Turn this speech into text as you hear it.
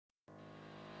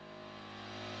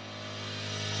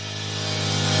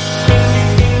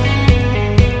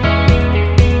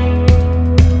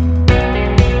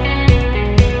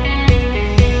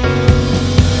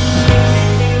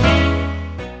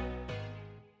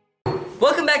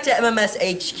Welcome back to MMS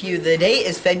HQ. The date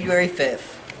is February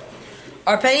 5th.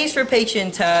 Our Pennies for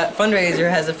Patrons fundraiser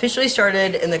has officially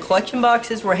started and the collection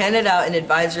boxes were handed out in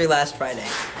advisory last Friday.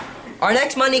 Our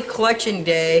next money collection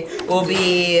day will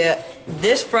be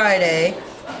this Friday.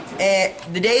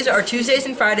 The days are Tuesdays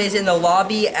and Fridays in the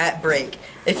lobby at break.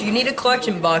 If you need a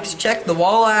collection box, check the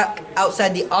wall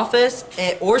outside the office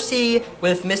or see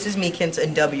with Mrs. Meekins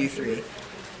in W3.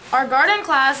 Our garden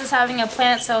class is having a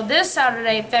plant sale this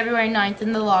Saturday, February 9th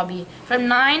in the lobby from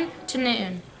 9 to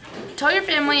noon. Tell your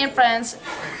family and friends,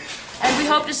 and we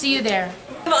hope to see you there.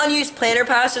 We have unused planner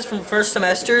passes from first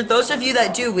semester. Those of you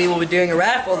that do, we will be doing a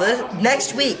raffle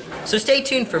next week, so stay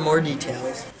tuned for more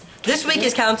details. This week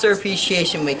is Counselor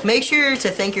Appreciation Week. Make sure to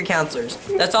thank your counselors.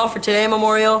 That's all for today,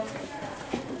 Memorial.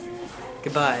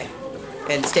 Goodbye,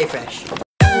 and stay fresh.